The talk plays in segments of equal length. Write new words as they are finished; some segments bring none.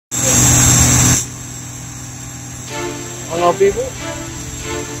ngopi Bu?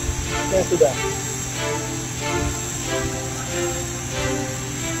 Ya sudah.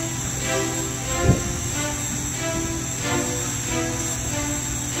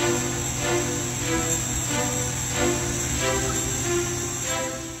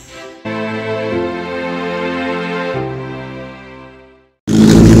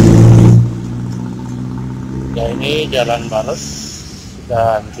 Ya ini jalan BARAT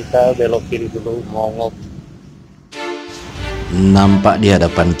dan kita belok kiri dulu mau ngopi. Nampak di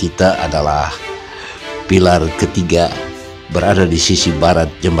hadapan kita adalah pilar ketiga berada di sisi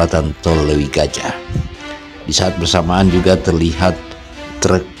barat jembatan Tol LEUWIGAJAH. Di saat bersamaan juga terlihat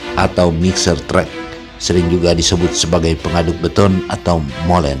truk atau mixer truck, sering juga disebut sebagai pengaduk beton atau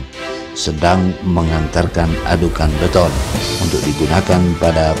molen, sedang mengantarkan adukan beton untuk digunakan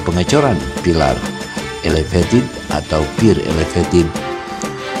pada pengecoran pilar elevated atau pier elevated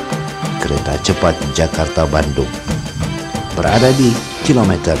Kereta Cepat Jakarta Bandung. Berada di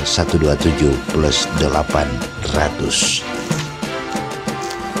kilometer 127 plus 800.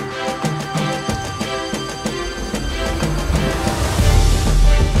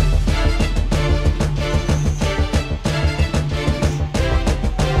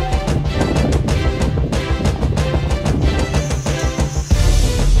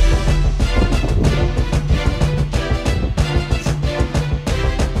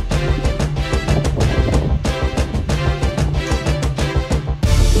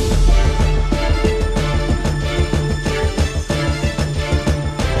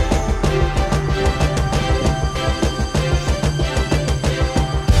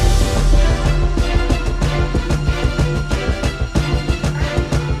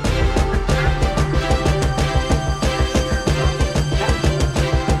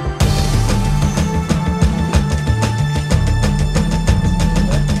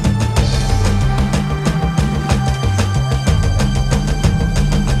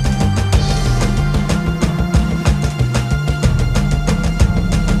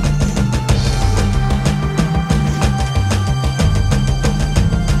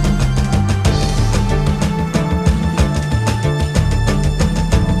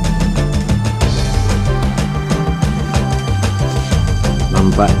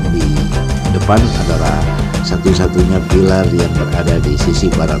 Nampak di depan adalah satu-satunya pilar yang berada di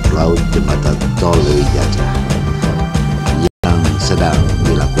sisi barat laut jembatan Tol LEUWIGAJAH yang sedang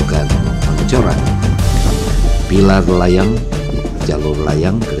dilakukan pengecoran. Pilar layang, jalur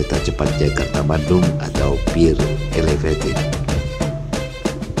layang kereta cepat Jakarta Bandung atau pier elevated.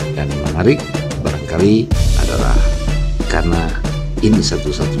 Dan menarik barangkali adalah karena ini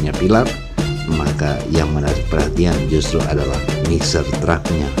satu-satunya pilar, maka yang menarik perhatian justru adalah mixer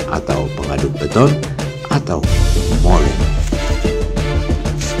truknya atau pengaduk beton atau molen.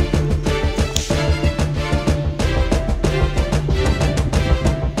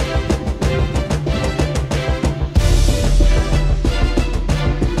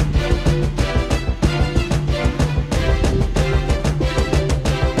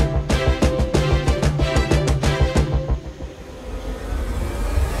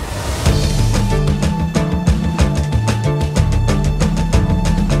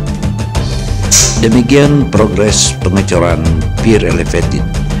 Demikian progres pengecoran pier elevated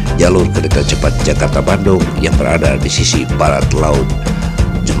jalur kereta cepat Jakarta Bandung yang berada di sisi barat laut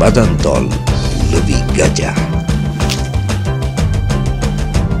Jembatan Tol LEUWIGAJAH.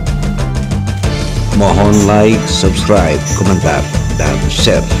 Mohon like, subscribe, komentar, dan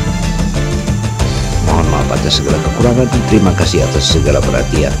share. Mohon maaf atas segala kekurangan. Terima kasih atas segala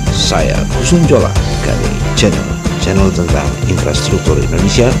perhatian. Saya Kusnun Djola dari channel tentang infrastruktur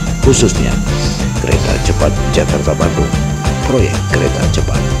Indonesia, khususnya Kereta Cepat Jakarta Bandung, proyek kereta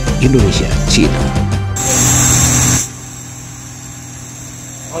cepat Indonesia Cina.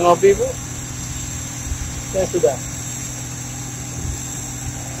 Mau ngopi Bu? Ya sudah.